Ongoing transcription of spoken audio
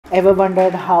Ever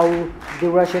wondered how the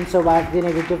Russians survived the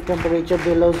negative temperature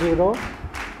below zero?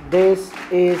 This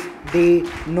is the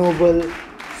noble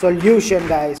solution,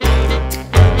 guys.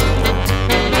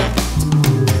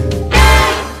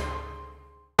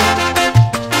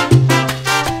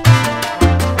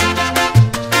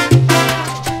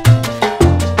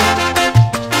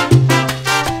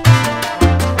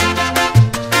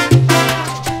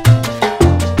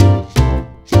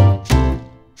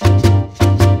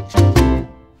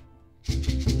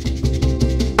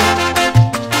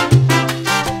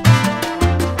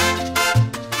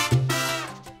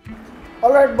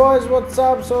 Alright boys, what's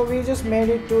up? So we just made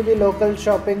it to the local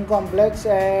shopping complex,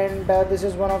 and this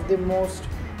is one of the most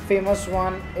famous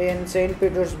one in St.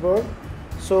 Petersburg.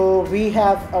 So we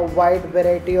have a wide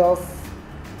variety of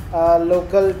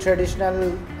local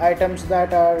traditional items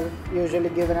that are usually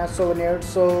given as souvenirs.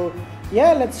 So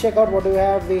yeah, let's check out what we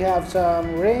have. We have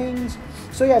some rings.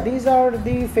 So yeah, these are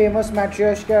the famous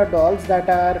Matryoshka dolls that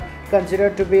are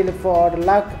considered to be for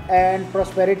luck and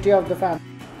prosperity of the family.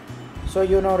 So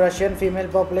you know, Russian female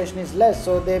population is less,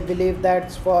 so they believe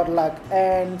that's for luck.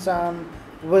 And some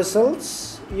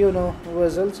whistles,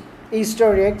 whistles,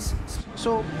 Easter eggs.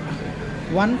 So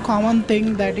one common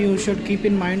thing that you should keep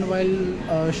in mind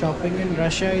while shopping in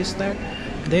Russia is that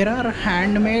there are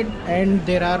handmade and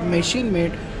there are machine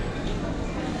made.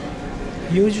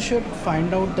 You should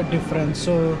find out the difference.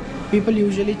 So people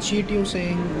usually cheat you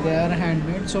saying they are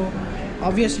handmade. So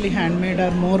obviously handmade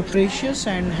are more precious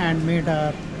and handmade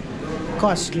are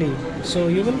costly. So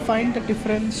you will find the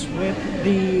difference with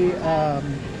the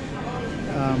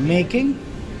making.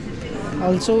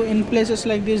 Also in places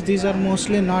like this, these are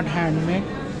mostly not handmade.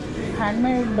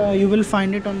 You will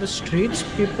find it on the streets.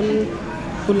 People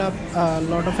pull up a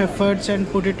lot of efforts and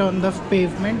put it on the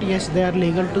pavement. Yes, they are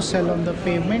legal to sell on the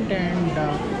pavement,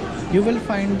 and you will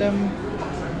find them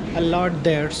a lot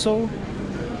there. So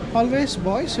always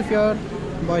boys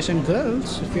and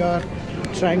girls, if you are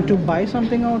trying to buy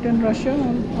something out in Russia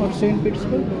or St.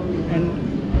 Petersburg and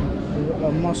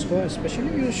Moscow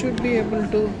especially, you should be able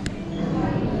to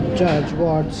judge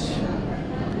what's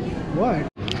what.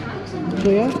 So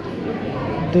yeah,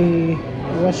 the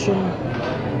Russian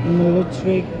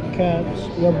military caps,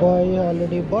 your boy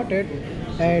already bought it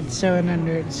at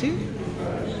 700. See,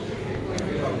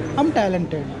 I'm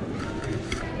talented.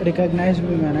 Recognize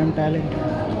me, man, I'm talented.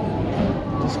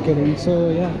 Just kidding. So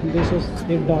yeah, this is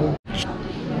the doll.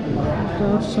 There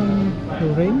are some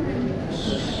rings.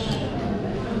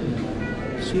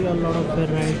 See a lot of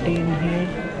variety in here.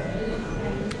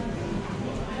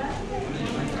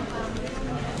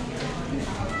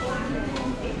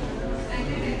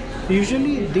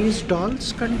 Usually these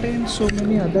dolls contain so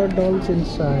many other dolls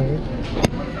inside.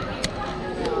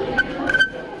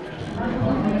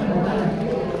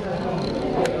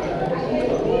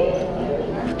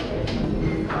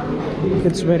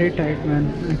 It's very tight,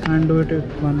 man. I can't do it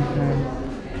with one hand.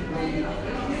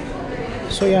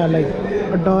 So yeah, like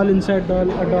a doll inside doll,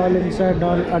 a doll inside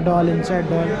doll, a doll inside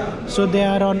doll. So they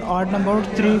are on odd number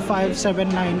 3, 5, 7,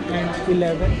 9 and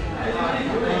 11.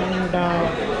 And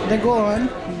they go on,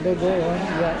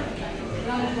 yeah.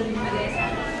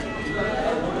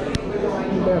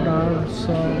 There are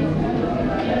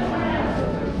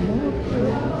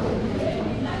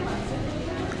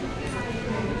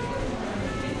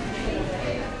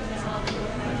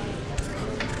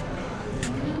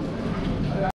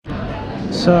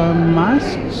some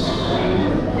masks.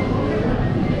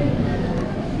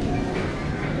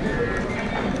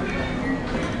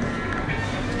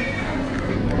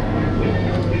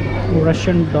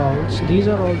 Russian dolls, these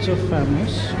are also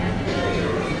famous.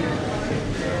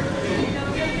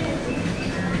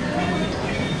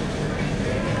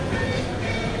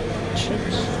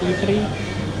 Chips, E3.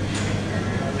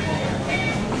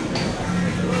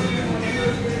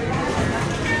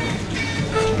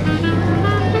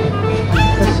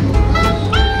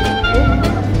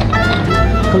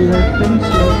 Color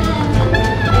pencils.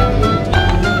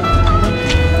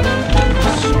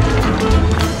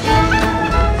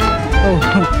 Oh,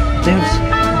 they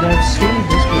have seen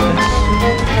this place.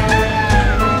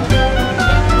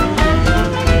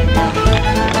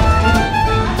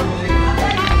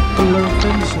 Color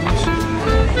pencils.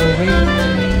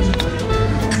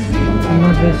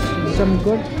 There's some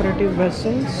good pretty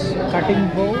vessels, cutting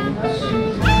boards,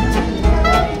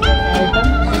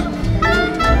 items.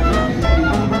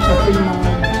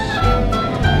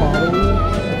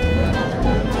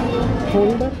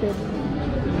 Holder.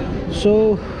 So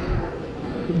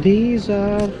these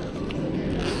are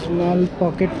small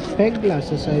pocket peg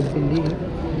glasses, I believe.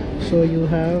 So you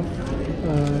have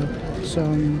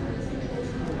some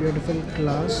beautiful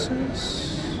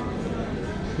glasses.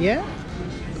 Yeah,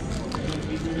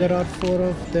 there are 4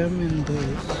 of them in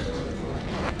this.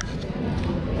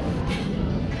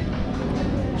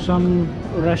 Some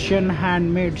Russian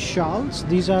handmade shawls.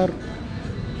 These are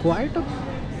quite a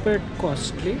bit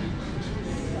costly.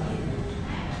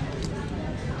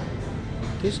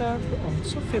 These are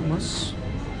also famous.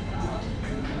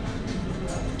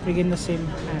 Again, the same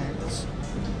hats.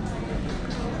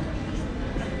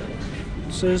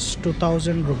 This is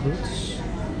 2000 rubles.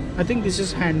 I think this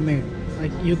is handmade.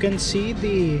 Like you can see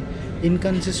the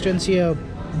inconsistency a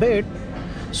bit.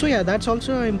 So yeah, that's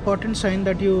also an important sign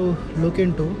that you look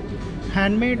into.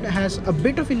 Handmade has a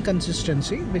bit of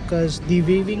inconsistency because the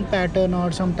weaving pattern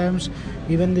or sometimes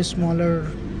even the smaller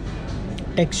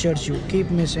textures you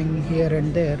keep missing here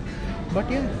and there.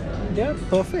 But yeah, they are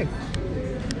perfect.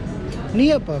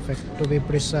 Near perfect to be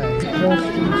precise.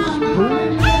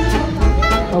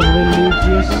 A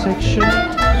religious section.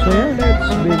 So yeah, let's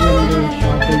begin the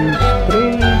shopping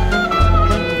spree.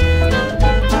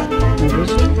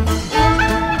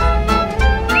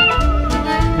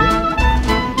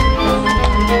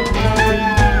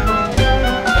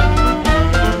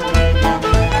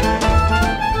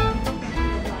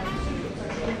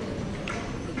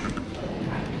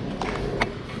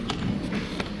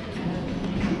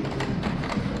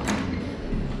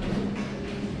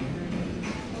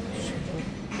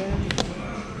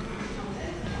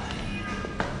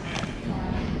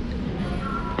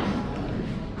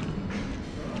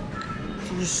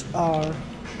 These are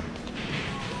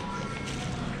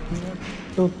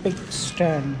toothpick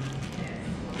stand.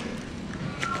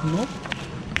 Nope.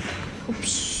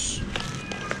 Oops.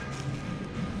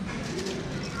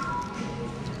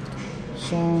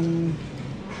 Some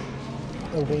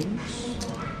rings.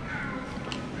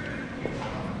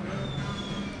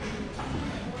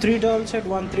 3 dolls at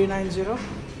 1390.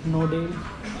 No deal.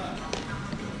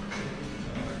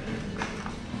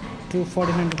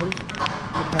 249 rubles.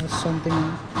 It has something.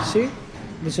 See,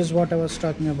 this is what I was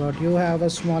talking about. You have a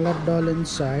smaller doll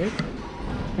inside,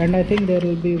 and I think there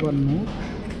will be one more.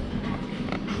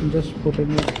 I'm just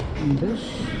putting it in this.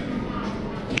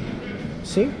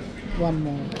 See, one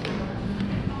more.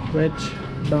 Which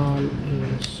doll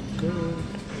is good?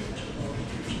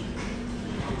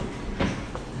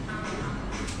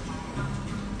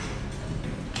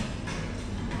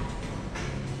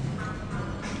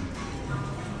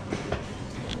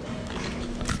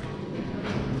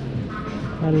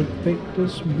 I'll pick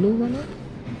this blue one up.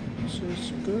 This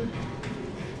is good.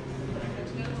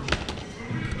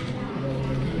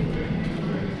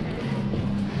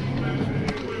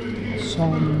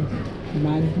 Some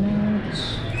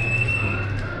magnets.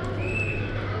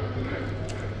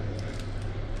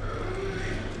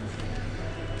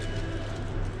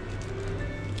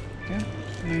 Okay,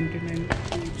 99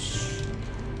 each.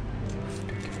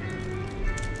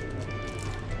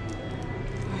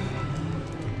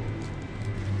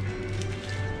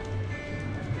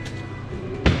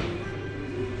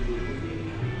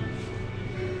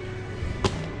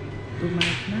 Two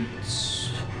magnets.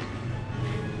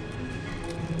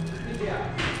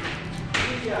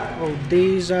 Oh,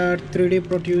 these are 3D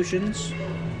protrusions.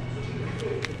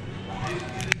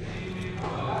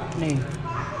 Nee.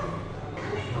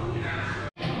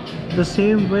 The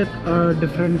same with a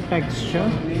different texture.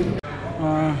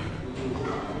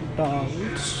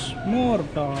 Dolls. More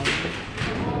dolls.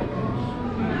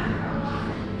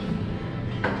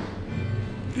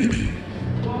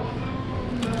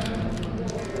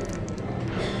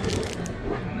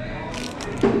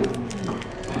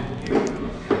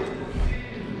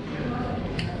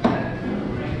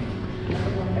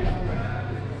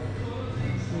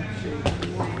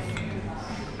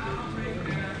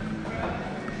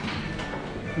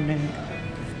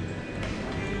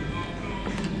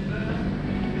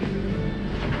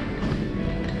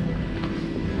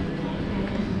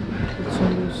 So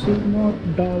you see more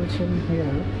dolls in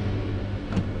here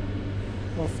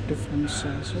of different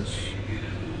sizes.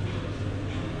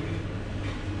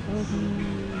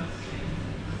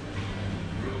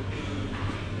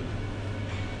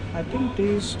 I think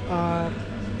these are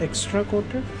extra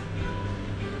coated.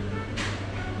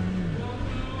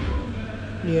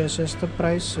 Yes, as the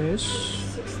price is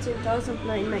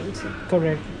 16,990.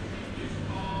 correct.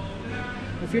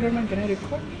 If you don't mind, can I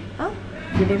record? Huh?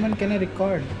 If you don't mind, can I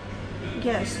record?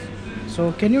 Yes.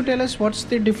 So can you tell us what's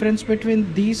the difference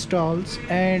between these dolls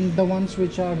and the ones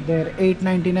which are there,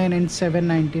 $8.99 and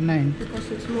 $7.99?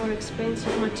 Because it's more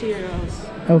expensive materials.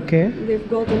 Okay. With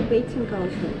golden painting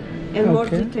also. And more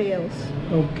details.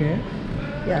 Okay.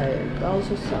 Yeah, and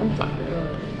also some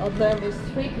of them is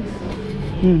 3 pieces.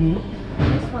 Mm-hmm.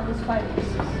 This one is 5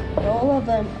 pieces. All of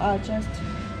them are just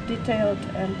detailed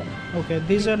and Okay,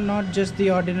 these are not just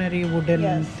the ordinary wooden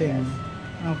Yes, thing.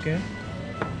 Okay.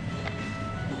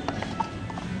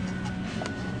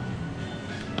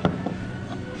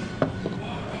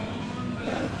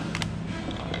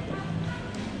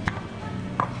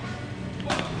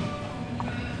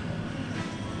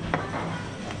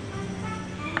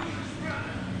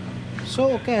 So,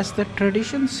 okay, as the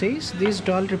tradition says, this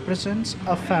doll represents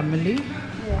a family,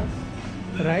 yes.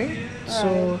 right?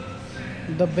 So,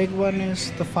 the big one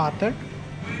is the father.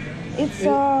 It's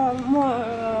more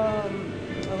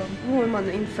woman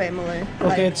in family.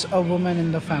 Okay, it's a woman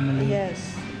in the family.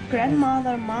 Yes.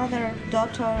 Grandmother, mother,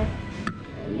 daughter,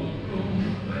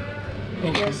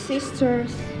 yes,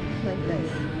 sisters, like that.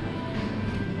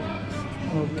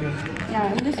 Okay.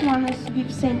 Yeah, and this one is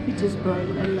with St. Petersburg,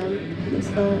 and then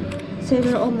this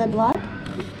Savior of the Blood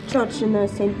Church in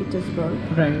St. Petersburg.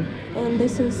 Right. And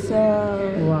this is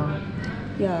Wow.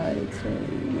 yeah, it's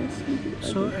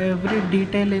So every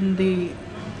detail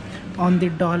on the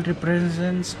doll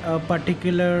represents a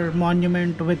particular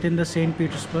monument within the St.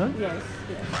 Petersburg. yes,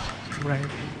 yes. Right.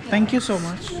 Thank you so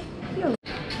much. Yeah.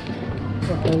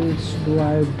 What else do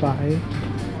I buy?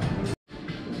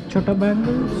 Chota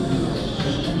bangles.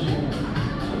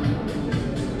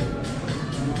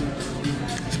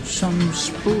 Some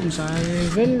spoons. I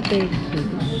will take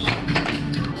these.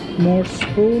 More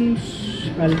spoons.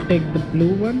 I'll take the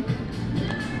blue one.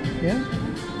 Yeah.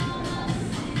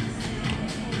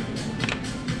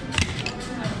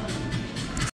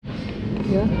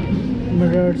 Yeah.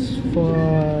 Mirrors for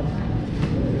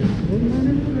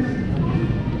women.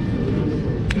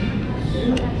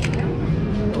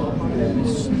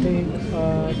 Let's take a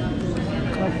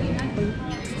couple.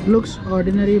 Looks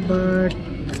ordinary, but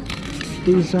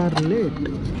these are lit.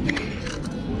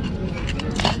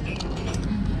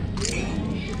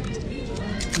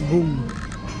 Boom.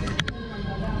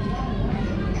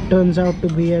 Turns out to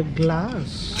be a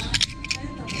glass.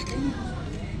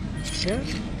 Yeah.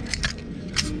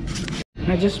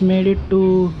 I just made it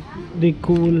to the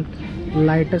cool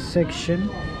lighter section.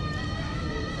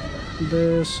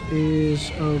 This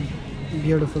is a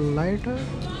beautiful lighter.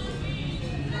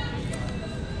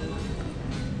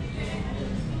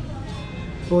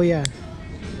 Oh yeah.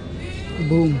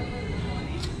 Boom.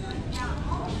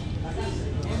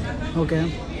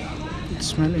 Okay. It's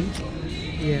smelling.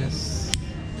 Yes.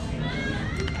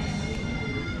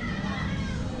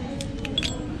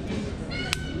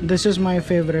 This is my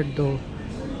favorite though.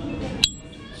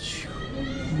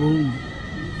 Boom.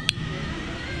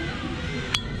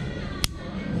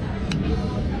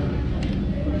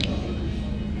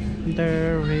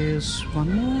 There is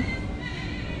one more,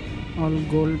 all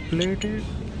gold plated,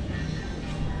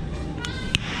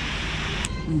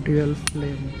 dual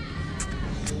flame.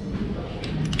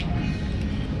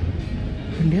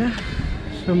 And yeah,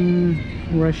 some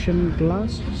Russian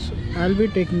glasses. I'll be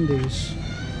taking these.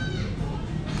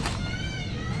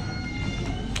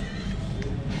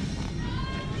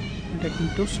 I'm taking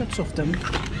 2 sets of them.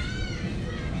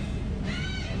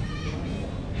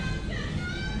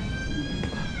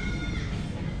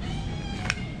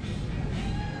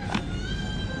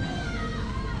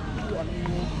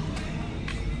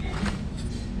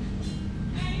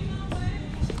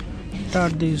 What are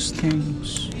these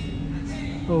things?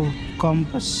 Oh,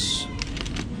 compass.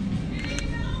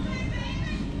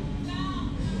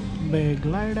 Big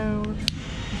light out.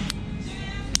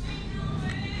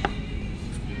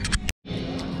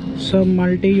 Some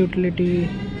multi-utility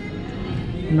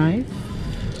knife.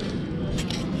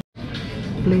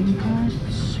 Playing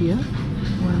cards, yeah.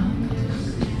 Wow.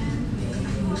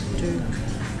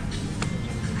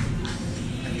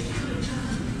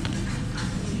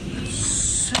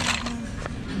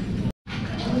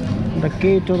 The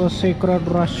key to the secret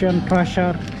Russian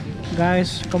treasure.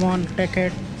 Guys, come on, take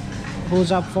it.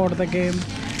 Who's up for the game?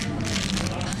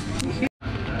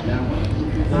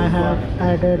 I have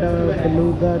added a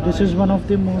Beluga. This is one of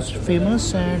the most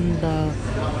famous and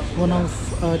one of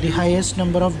the highest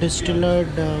number of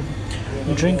distilled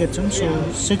drink items.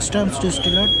 So 6 times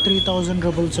distilled, 3000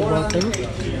 rubles a bottle,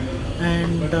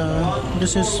 and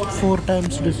this is 4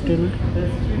 times distilled.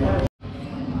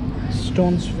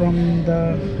 Stones from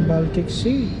the Baltic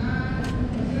Sea.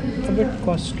 A bit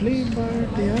costly,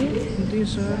 but yeah,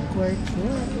 these are quite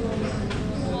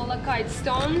good. Malachite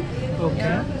stone. Okay.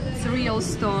 Yeah, it's real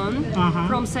stone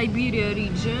from Siberia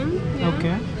region. Yeah.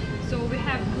 Okay. So we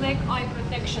have black eye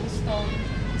protection stone.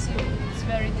 It's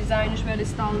very designish, very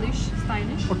stylish.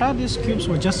 What are these cubes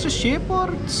for? Just a shape or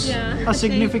it's Yeah, a a shape.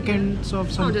 significance of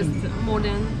Oh, something? just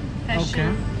modern fashion.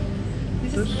 Okay.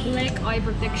 This is black eye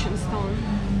protection stone.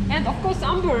 And of course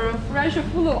amber, Russia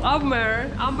full of amber.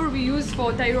 Amber we use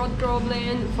for thyroid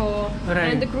problem, for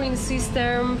endocrine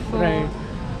system, for... Right.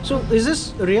 So is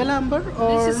this real amber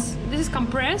or? This is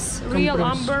compressed, real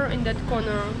amber in that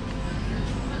corner.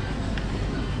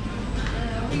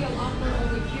 Real amber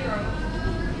over here.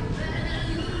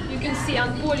 You can see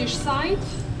unpolished side.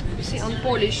 You see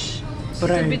unpolished. So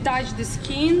it will be touch the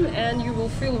skin and you will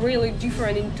feel really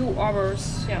different in 2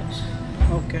 hours. Yeah.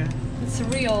 Okay. It's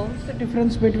real. The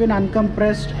difference between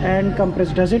uncompressed and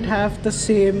compressed, does it have the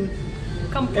same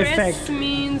compressed effect?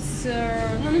 Means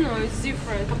no, it's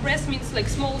different. Compressed means like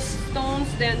small stones,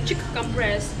 then chick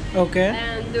compressed. Okay.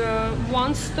 And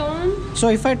 1 stone. So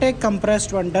if I take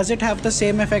compressed one, does it have the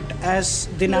same effect as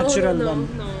the natural one?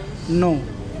 No.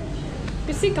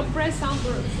 You see compressed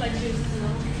amber, it's like this, you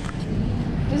know.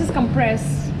 This is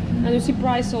compressed, and you see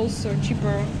price also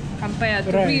cheaper compared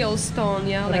to real stone,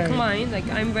 yeah, like mine, like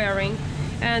I'm wearing.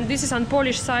 And this is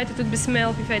unpolished side. It would be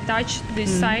smelled if I touch this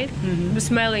side. It would be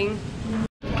smelling.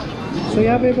 So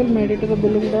yeah, people, made it to the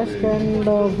billing desk, and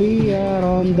we are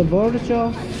on the verge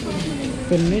of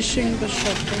finishing the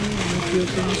shopping. If you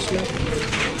can see,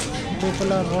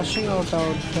 people are rushing out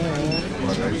there.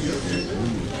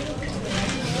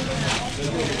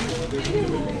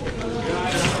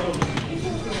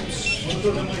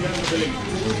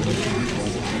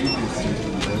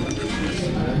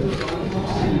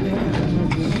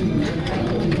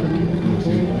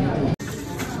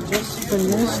 Just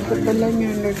finished the billing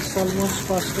and it's almost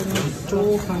costing me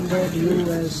 200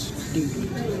 USD.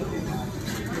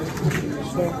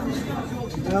 So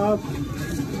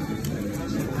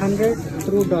 100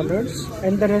 through dollars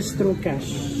and the rest through cash.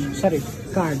 Sorry,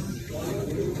 card.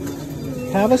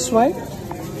 Have a swipe.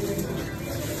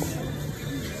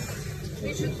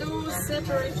 We should do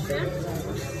separate check.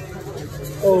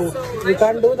 Oh, so you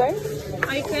can't do that?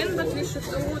 I can, but we should do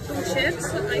 2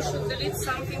 checks. I should delete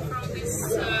something from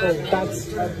this. Oh, that's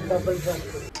a double jump.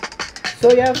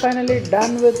 So yeah, finally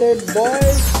done with it,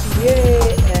 boys.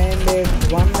 Yay! And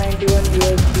it's 191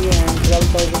 USD and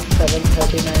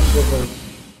 12,739 rupees.